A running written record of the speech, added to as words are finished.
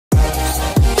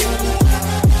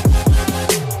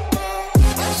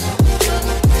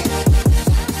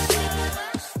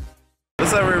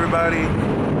everybody.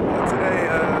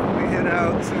 Today we head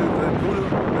out to the Blue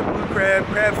Crab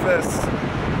Fest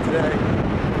today,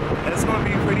 and it's gonna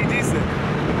be pretty decent.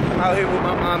 I'm out here with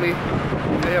my mommy.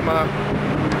 Hey, Mom.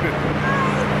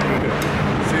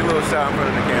 See a little shot in front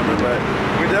of the camera, but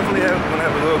we definitely gonna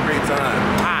have a little great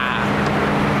time.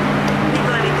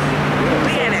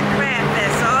 We at a crab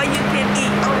fest, all you can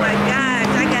eat. Oh my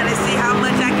gosh, I gotta see how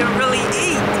much I can really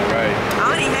eat. Right.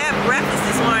 I only had breakfast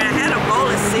this morning. I had a bowl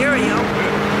of cereal.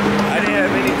 I didn't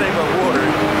have anything but water.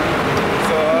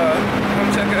 So come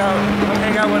check it out. Come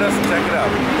hang out with us and check it out.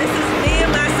 This is me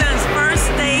and my son's first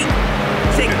date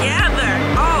together.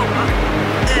 Oh,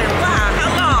 and wow, how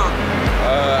long?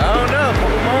 I don't know, a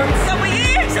couple months? Couple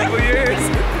years? Couple years.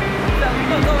 So we're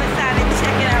gonna go inside and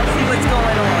check it out, see what's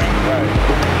going on. Right.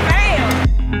 Bam!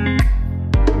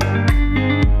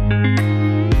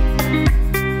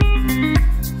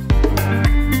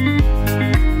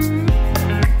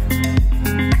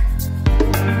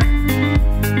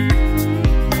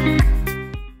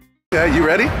 Yeah, you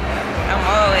ready? I'm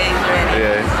always ready.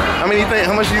 Yeah.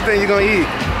 How much do you think you're gonna eat?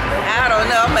 I don't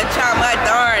know, I'm gonna try my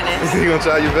darndest. You gonna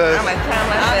try your best? I'm gonna try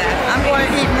my best. I'm gonna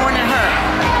eat more than her.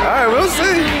 Alright, we'll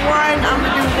see. I'm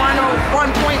gonna do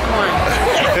 1.1.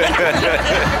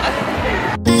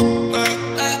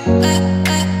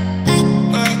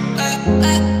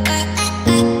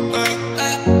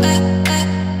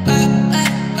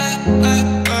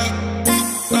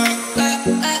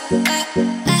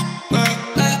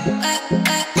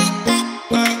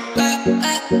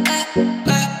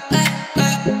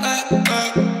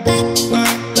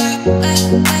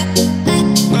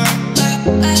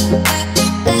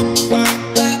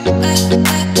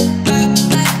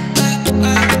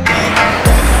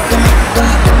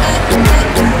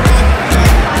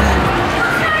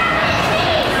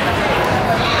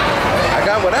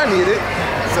 I needed.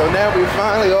 So now we're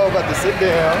finally all about to sit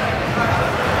down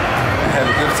and have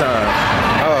a good time.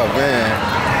 Oh man.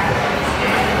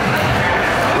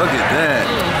 Look at that.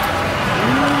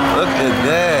 Look at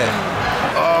that.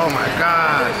 Oh my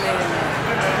gosh.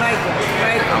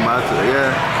 I'm out to,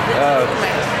 yeah.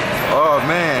 Oh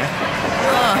man.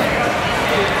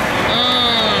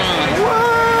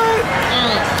 What?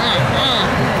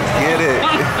 Get it.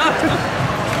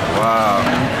 Wow.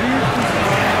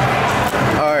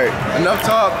 Alright, enough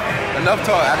talk. Enough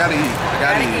talk. I gotta eat.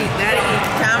 Gotta eat.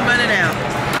 Time running out.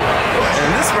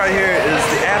 And this right here is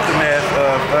the aftermath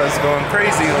of us going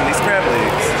crazy on these crab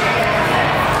legs.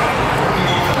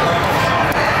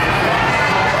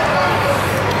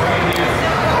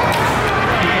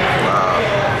 Wow.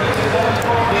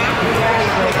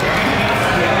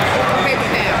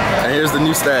 And here's the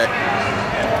new stack.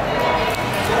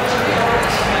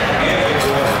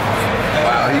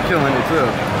 Wow, he's killing it too.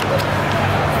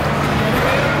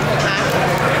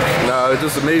 No, it's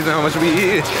just amazing how much we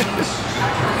eat.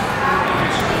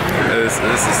 This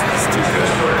is too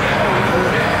good.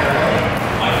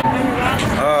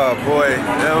 Oh boy,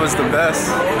 that was the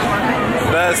best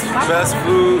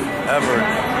food ever.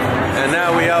 And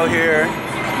now we out here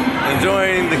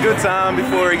enjoying the good time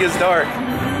before it gets dark.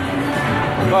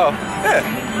 Well, yeah,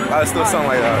 I still sound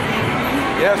like that.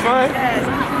 You had fun?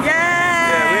 Yes.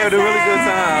 Yeah, we had a really good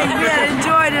time. Yeah,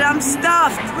 enjoyed it. I'm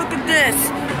stuffed. Look at this.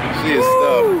 She is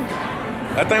stuffed.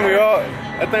 I think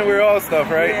we're all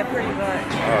stuffed, right? Yeah, pretty much.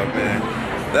 Oh man,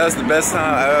 that was the best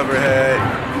time I ever had.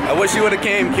 I wish you would have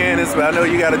came, Candace, but I know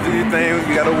you got to do your thing,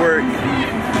 you got to work.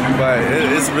 But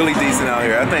it's really decent out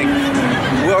here. I think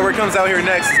whoever comes out here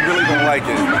next is really gonna like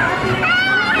it.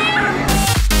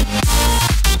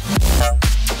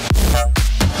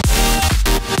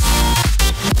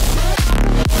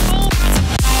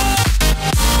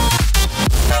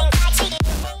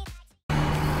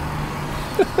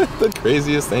 The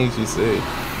craziest things you see.